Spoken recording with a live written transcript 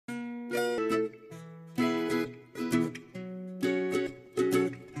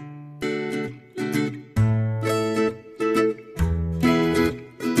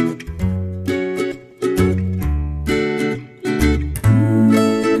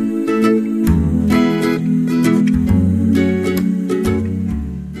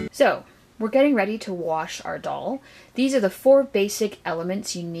getting ready to wash our doll, these are the 4 basic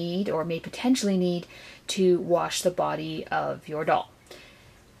elements you need or may potentially need to wash the body of your doll.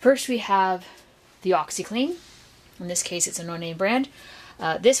 First we have the OxiClean. In this case it's a no-name brand.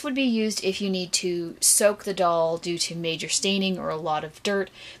 This would be used if you need to soak the doll due to major staining or a lot of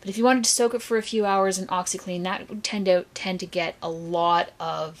dirt. But if you wanted to soak it for a few hours in OxiClean, that would tend to get a lot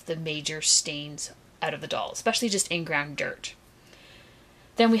of the major stains out of the doll, especially just in-ground dirt.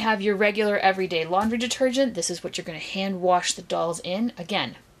 Then we have your regular everyday laundry detergent. This is what you're going to hand wash the dolls in.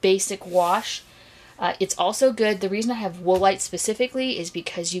 Again, basic wash. It's also good. The reason I have Woolite specifically is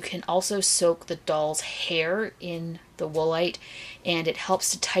because you can also soak the doll's hair in the Woolite, and it helps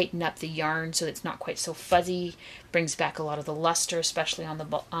to tighten up the yarn so that it's not quite so fuzzy. Brings back a lot of the luster, especially on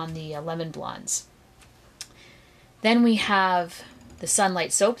the lemon blondes. Then we have the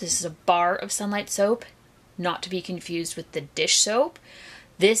Sunlight soap. This is a bar of Sunlight soap, not to be confused with the dish soap.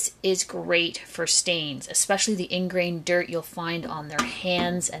 This is great for stains, especially the ingrained dirt you'll find on their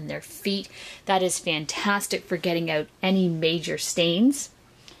hands and their feet. That is fantastic for getting out any major stains.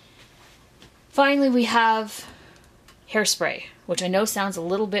 Finally, we have hairspray, which I know sounds a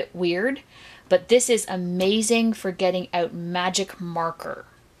little bit weird, but this is amazing for getting out magic marker,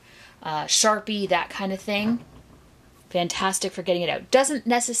 Sharpie, that kind of thing. Fantastic for getting it out. Doesn't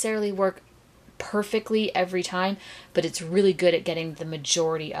necessarily work perfectly every time, but it's really good at getting the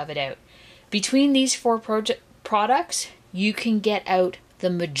majority of it out. Between these 4 products, you can get out the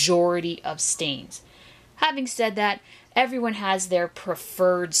majority of stains. Having said that, everyone has their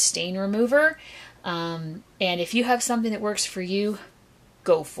preferred stain remover, and if you have something that works for you,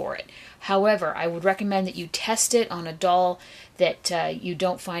 go for it. However, I would recommend that you test it on a doll that you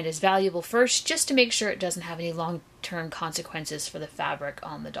don't find as valuable first, just to make sure it doesn't have any long-term consequences for the fabric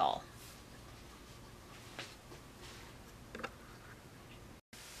on the doll.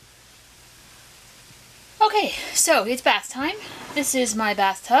 Okay, so it's bath time. This is my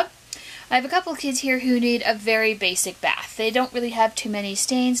bathtub. I have a couple kids here who need a very basic bath. They don't really have too many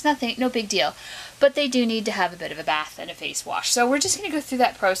stains, nothing, no big deal, but they do need to have a bit of a bath and a face wash. So we're just going to go through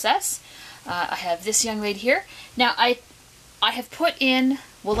that process. I have this young lady here. Now I have put in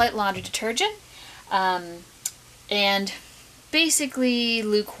Woolite laundry detergent and basically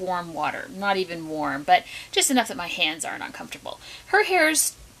lukewarm water, not even warm, but just enough that my hands aren't uncomfortable. Her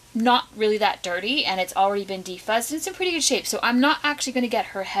hair's not really that dirty, and it's already been defuzzed, and it's in pretty good shape, so I'm not actually going to get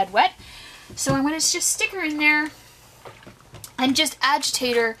her head wet. So I'm going to just stick her in there and just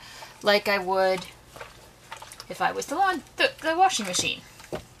agitate her like I would if I was the washing machine.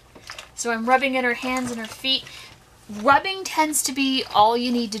 So I'm rubbing at her hands and her feet. Rubbing tends to be all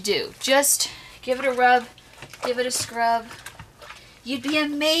you need to do. Just give it a rub, give it a scrub. You'd be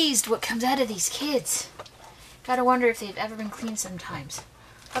amazed what comes out of these kids. Gotta wonder if they've ever been cleaned sometimes.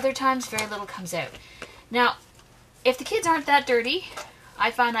 Other times, very little comes out. Now, if the kids aren't that dirty,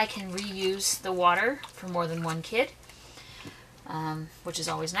 I find I can reuse the water for more than one kid, which is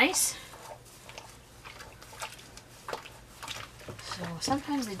always nice. So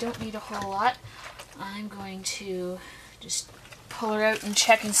sometimes they don't need a whole lot. I'm going to just pull her out and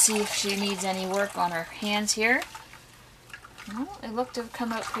check and see if she needs any work on her hands here. No, it looked to have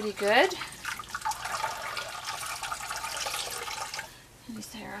come out pretty good. Any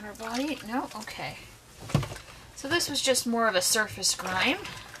hair on her body? No? Okay. So this was just more of a surface grime.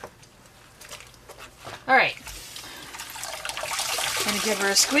 Alright. I'm going to give her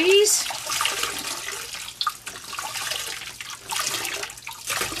a squeeze.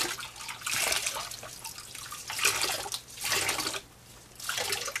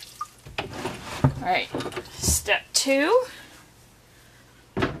 Alright. Step 2.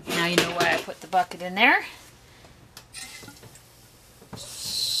 Now you know why I put the bucket in there.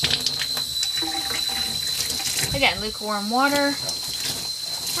 Again, lukewarm water.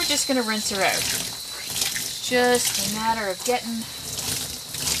 We're just going to rinse her out. Just a matter of getting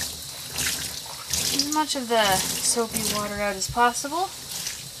as much of the soapy water out as possible.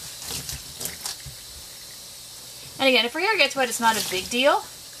 And again, if her hair gets wet, it's not a big deal.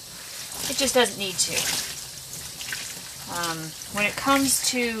 It just doesn't need to. When it comes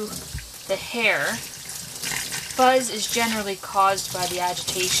to the hair, fuzz is generally caused by the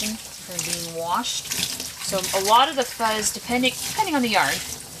agitation from being washed. So a lot of the fuzz, depending on the yarn,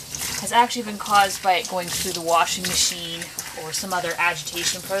 has actually been caused by it going through the washing machine or some other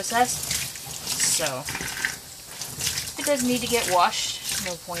agitation process. So it doesn't need to get washed.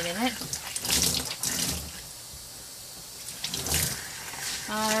 No point in it.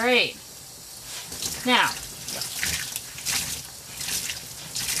 Alright. Now,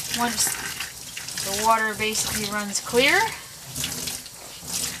 once the water basically runs clear,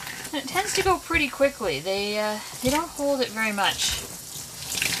 And it tends to go pretty quickly. They don't hold it very much.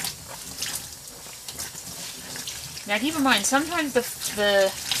 Now keep in mind, sometimes the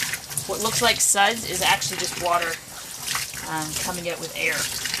what looks like suds is actually just water coming out with air.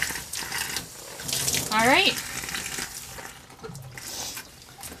 All right.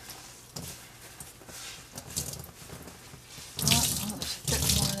 Oh, there's a bit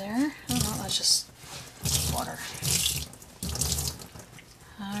more there. Oh no, that's just water.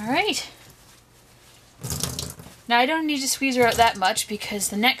 All right. Now I don't need to squeeze her out that much because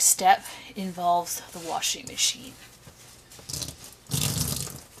the next step involves the washing machine.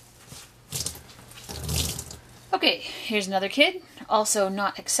 Okay, here's another kid, also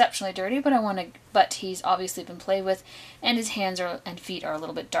not exceptionally dirty, but he's obviously been played with, and his hands and feet are a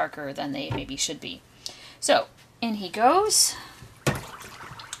little bit darker than they maybe should be. So, in he goes.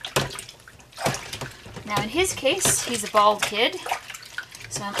 Now in his case, he's a bald kid,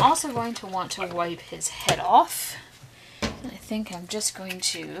 so I'm also going to want to wipe his head off. And I think I'm just going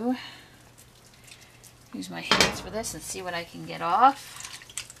to use my hands for this and see what I can get off.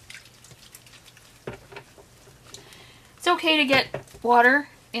 It's okay to get water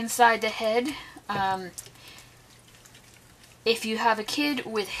inside the head. If you have a kid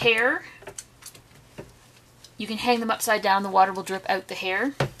with hair, you can hang them upside down. The water will drip out the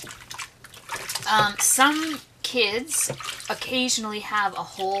hair. Some kids occasionally have a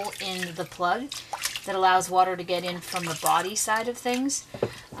hole in the plug that allows water to get in from the body side of things.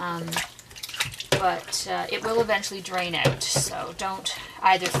 But it will eventually drain out, so don't,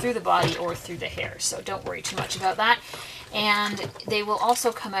 either through the body or through the hair, so don't worry too much about that. And they will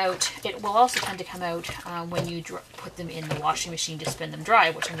also come out, it will also tend to come out when you put them in the washing machine to spin them dry,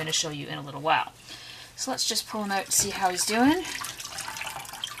 which I'm going to show you in a little while. So let's just pull him out and see how he's doing.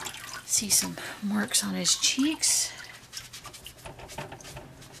 See some marks on his cheeks.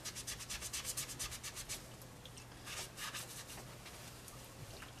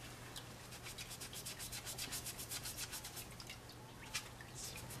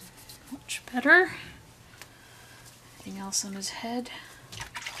 Much better. Anything else on his head?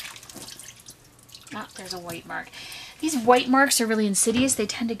 Ah, there's a white mark. These white marks are really insidious. They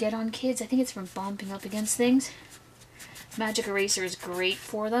tend to get on kids. I think it's from bumping up against things. Magic eraser is great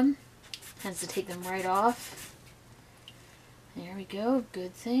for them. Tends to take them right off. There we go.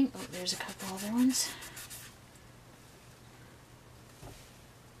 Good thing. Oh, there's a couple other ones.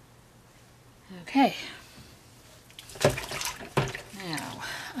 Okay. Now,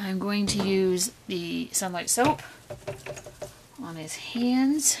 I'm going to use the Sunlight soap on his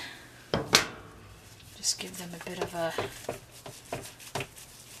hands. Just give them a bit of a...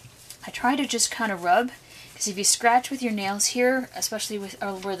 I try to just kind of rub, because if you scratch with your nails here, especially with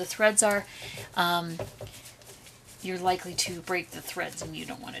where the threads are, you're likely to break the threads, and you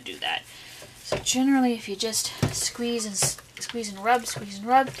don't want to do that. So generally, if you just squeeze and rub,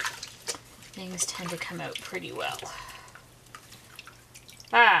 things tend to come out pretty well.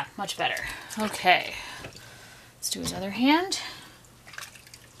 Ah, much better. Okay, let's do his other hand.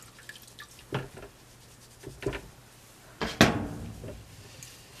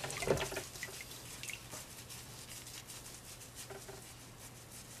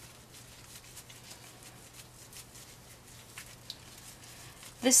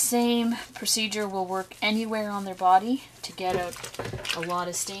 This same procedure will work anywhere on their body to get out a lot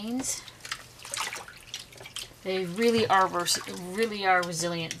of stains. They really are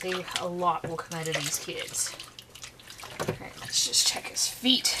resilient. A lot will come out of these kids. Alright, let's just check his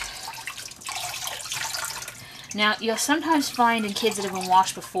feet. Now, you'll sometimes find in kids that have been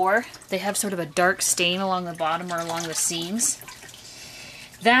washed before, they have sort of a dark stain along the bottom or along the seams.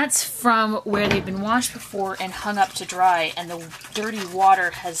 That's from where they've been washed before and hung up to dry, and the dirty water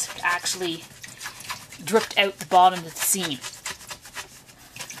has actually dripped out the bottom of the seam.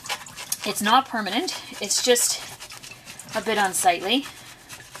 It's not permanent, it's just a bit unsightly.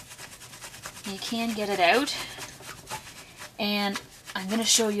 You can get it out, and I'm going to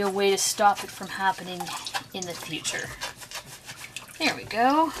show you a way to stop it from happening in the future. There we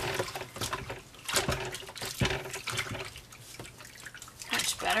go.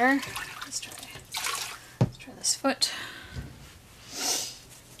 Much better. Let's try this foot.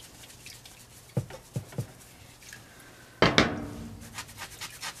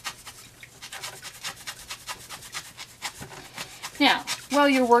 Now, while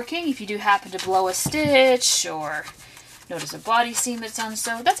you're working, if you do happen to blow a stitch or notice a body seam that's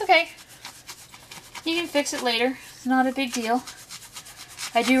unsewed, that's okay. You can fix it later. It's not a big deal.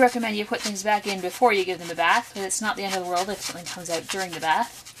 I do recommend you put things back in before you give them a bath, but it's not the end of the world if something comes out during the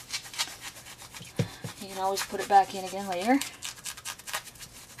bath. You can always put it back in again later.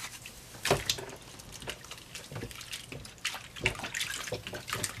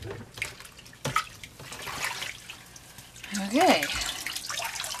 Okay.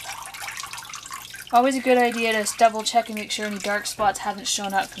 Always a good idea to double check and make sure any dark spots haven't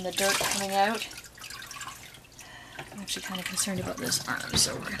shown up from the dirt coming out. I'm actually kind of concerned about this arm,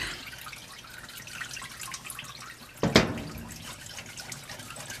 so we're gonna...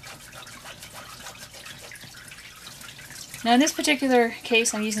 Now in this particular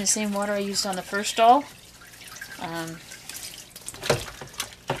case, I'm using the same water I used on the first doll.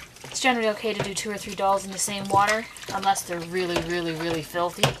 It's generally okay to do 2 or 3 dolls in the same water, unless they're really, really, really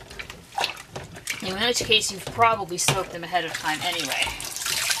filthy. In which case, you've probably soaked them ahead of time anyway.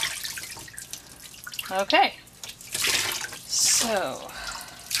 Okay. So,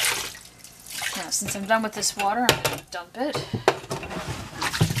 now since I'm done with this water, I'm going to dump it.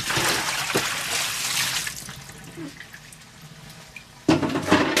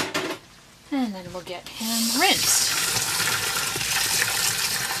 And then we'll get him rinsed.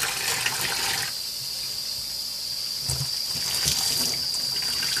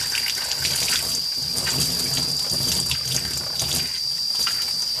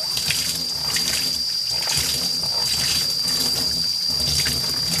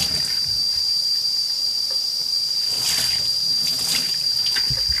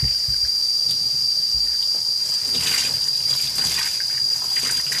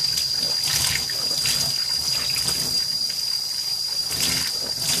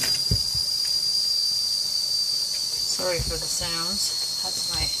 Sorry for the sounds. That's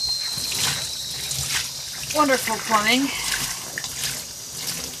my wonderful plumbing.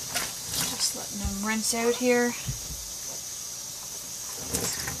 Just letting him rinse out here.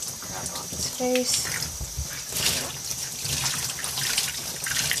 Grab off his face.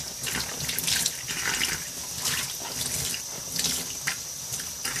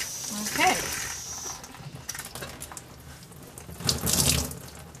 Okay.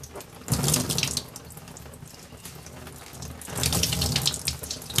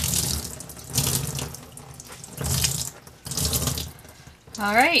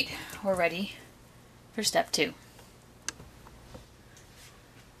 Alright, we're ready for step 2.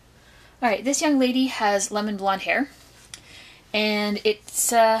 Alright, this young lady has lemon blonde hair, and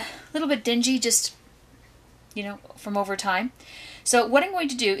it's a little bit dingy, just, you know, from over time. So what I'm going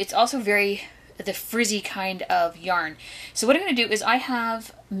to do, it's also very the frizzy kind of yarn. So what I'm going to do is I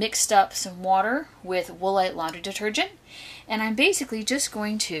have mixed up some water with Woolite laundry detergent, and I'm basically just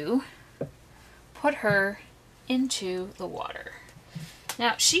going to put her into the water.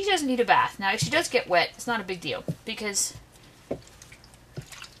 Now, she doesn't need a bath. Now, if she does get wet, it's not a big deal, because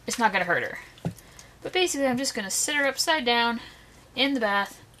it's not going to hurt her. But basically, I'm just going to sit her upside down in the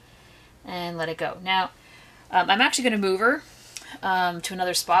bath and let it go. Now, I'm actually going to move her to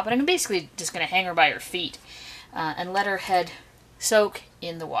another spot, but I'm basically just going to hang her by her feet and let her head soak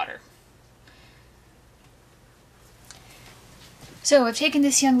in the water. So, I've taken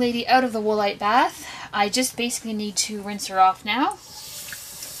this young lady out of the Woolite bath. I just basically need to rinse her off now.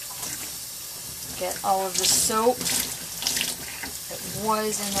 Get all of the soap that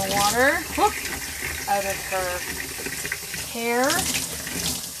was in the water out of her hair and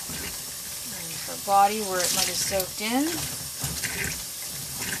her body where it might have soaked in.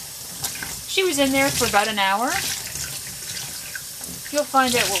 She was in there for about an hour. You'll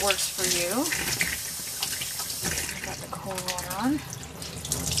find out what works for you. I've got the cold water on.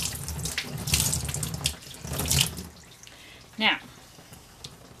 Now,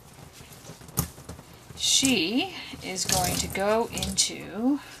 she is going to go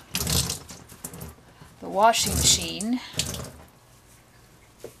into the washing machine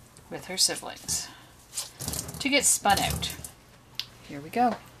with her siblings to get spun out. Here we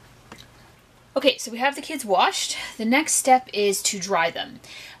go. Okay, so we have the kids washed. The next step is to dry them.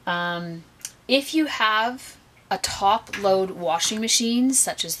 If you have a top-load washing machine,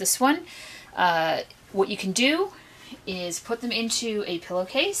 such as this one, what you can do is put them into a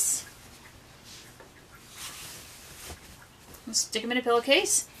pillowcase. Stick them in a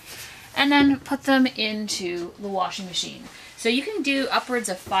pillowcase, and then put them into the washing machine. So you can do upwards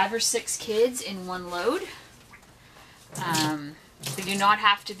of 5 or 6 kids in one load. They do not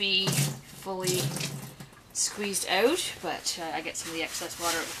have to be fully squeezed out, but I get some of the excess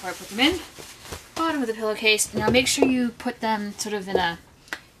water before I put them in. Bottom of the pillowcase. Now make sure you put them sort of in a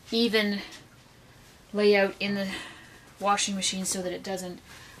even layout in the washing machine so that it doesn't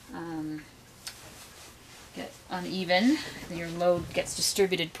get uneven, and your load gets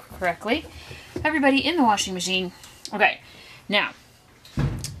distributed correctly. Everybody in the washing machine. Okay, now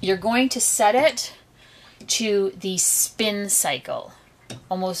you're going to set it to the spin cycle.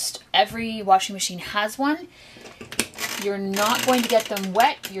 Almost every washing machine has one. You're not going to get them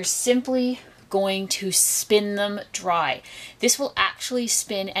wet. You're simply going to spin them dry. This will actually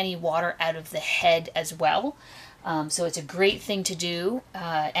spin any water out of the head as well. So it's a great thing to do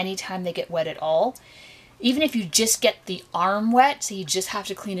anytime they get wet at all. Even if you just get the arm wet, so you just have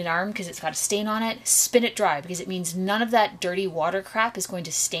to clean an arm because it's got a stain on it, spin it dry, because it means none of that dirty water crap is going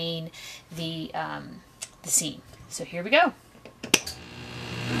to stain the seam. So here we go.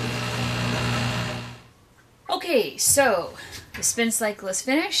 Okay, so the spin cycle is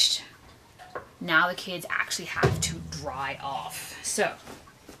finished. Now the kids actually have to dry off. So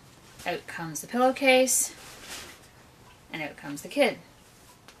out comes the pillowcase, and out comes the kid.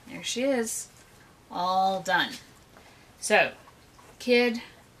 There she is. All done. So, kid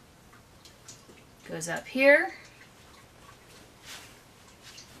goes up here.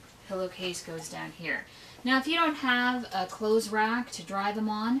 Pillowcase goes down here. Now, if you don't have a clothes rack to dry them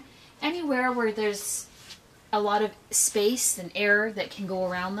on, anywhere where there's a lot of space and air that can go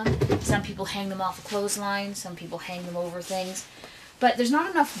around them. Some people hang them off a clothesline, some people hang them over things, but there's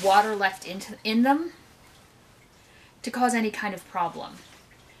not enough water left in them to cause any kind of problem.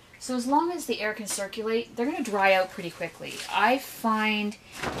 So as long as the air can circulate, they're going to dry out pretty quickly. I find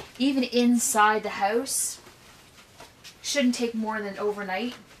even inside the house, shouldn't take more than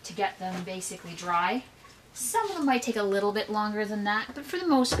overnight to get them basically dry. Some of them might take a little bit longer than that, but for the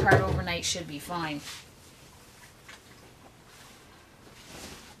most part, overnight should be fine.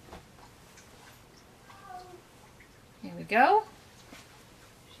 Here we go.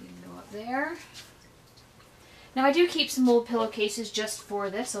 She can go up there. Now I do keep some old pillowcases just for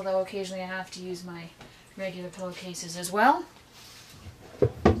this, although occasionally I have to use my regular pillowcases as well.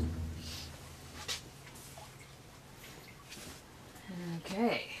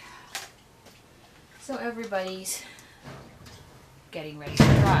 Okay. So everybody's getting ready to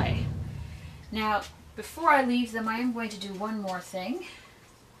dry. Now, before I leave them, I am going to do one more thing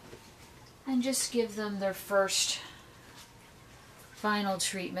and just give them their first final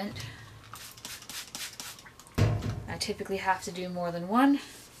treatment. I typically have to do more than one,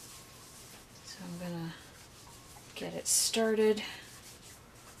 so I'm gonna get it started.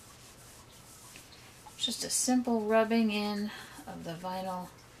 Just a simple rubbing in of the vinyl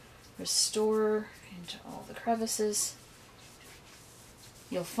restorer into all the crevices.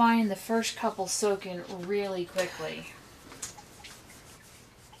 You'll find the first couple soak in really quickly.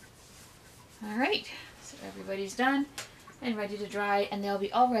 Alright, so everybody's done and ready to dry, and they'll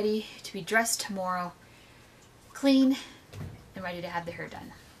be all ready to be dressed tomorrow, clean and ready to have their hair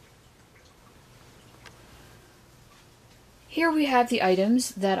done. Here we have the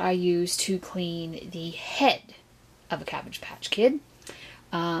items that I use to clean the head of a Cabbage Patch Kid.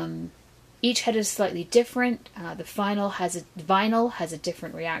 Each head is slightly different. The vinyl has a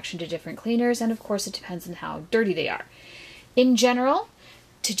different reaction to different cleaners, and of course it depends on how dirty they are. In general,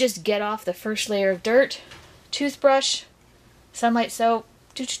 to just get off the first layer of dirt, toothbrush, sunlight soap,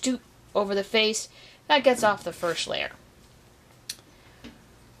 over the face, that gets off the first layer.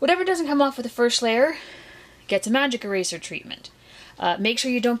 Whatever doesn't come off with the first layer gets a magic eraser treatment. Make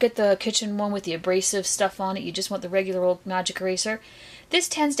sure you don't get the kitchen one with the abrasive stuff on it. You just want the regular old magic eraser. This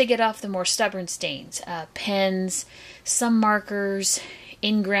tends to get off the more stubborn stains, pens, some markers,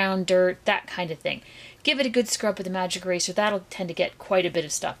 in-ground dirt, that kind of thing. Give it a good scrub with the magic eraser. That'll tend to get quite a bit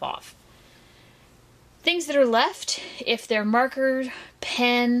of stuff off. Things that are left, if they're marker,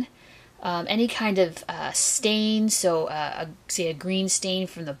 pen, any kind of stain, so say a green stain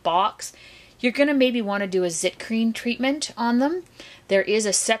from the box, you're going to maybe want to do a zit cream treatment on them. There is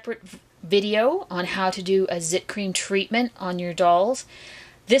a separate video on how to do a zit cream treatment on your dolls.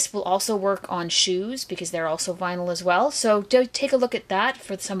 This will also work on shoes because they're also vinyl as well. So take a look at that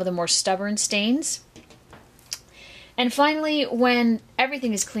for some of the more stubborn stains. And finally, when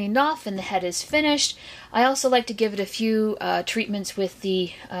everything is cleaned off and the head is finished, I also like to give it a few treatments with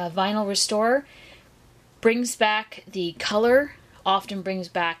the vinyl restorer. Brings back the color, often brings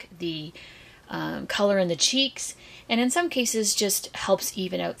back the color in the cheeks, and in some cases just helps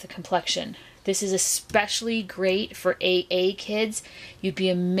even out the complexion. This is especially great for AA kids. You'd be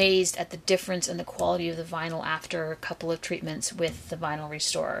amazed at the difference in the quality of the vinyl after a couple of treatments with the vinyl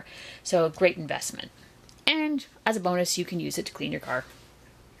restorer. So a great investment. And as a bonus, you can use it to clean your car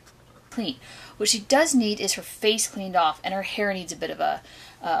clean. What she does need is her face cleaned off, and her hair needs a bit of a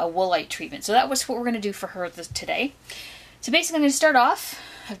woolite treatment. So that was what we're going to do for her today. So basically I'm going to start off.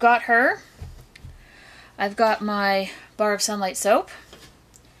 I've got her. I've got my bar of sunlight soap.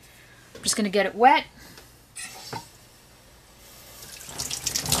 I'm just going to get it wet.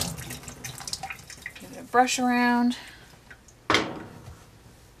 Give it a brush around.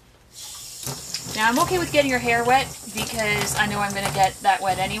 Now I'm okay with getting your hair wet. because I know I'm going to get that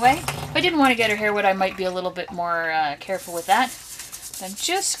wet anyway. If I didn't want to get her hair wet, I might be a little bit more careful with that. I'm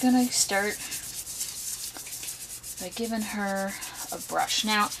just going to start by giving her a brush.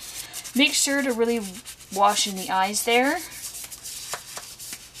 Now, make sure to really wash in the eyes there.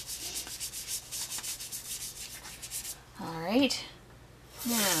 Alright.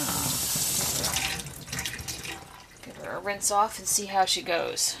 Now, give her a rinse off and see how she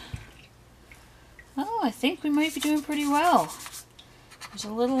goes. Oh, I think we might be doing pretty well. There's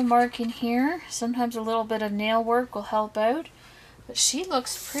a little mark in here. Sometimes a little bit of nail work will help out. But she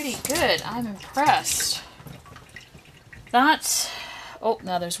looks pretty good. I'm impressed. That's... Oh,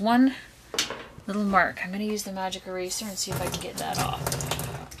 now there's one little mark. I'm going to use the magic eraser and see if I can get that off.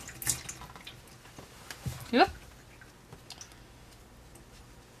 Yep.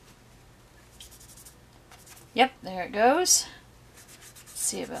 Yep, there it goes. Let's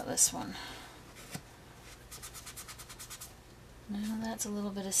see about this one. Now that's a little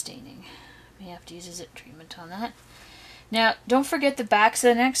bit of staining. May have to use a zit treatment on that. Now, don't forget the backs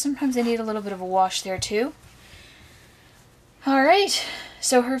of the neck. Sometimes they need a little bit of a wash there too. Alright,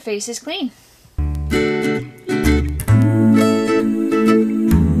 so her face is clean.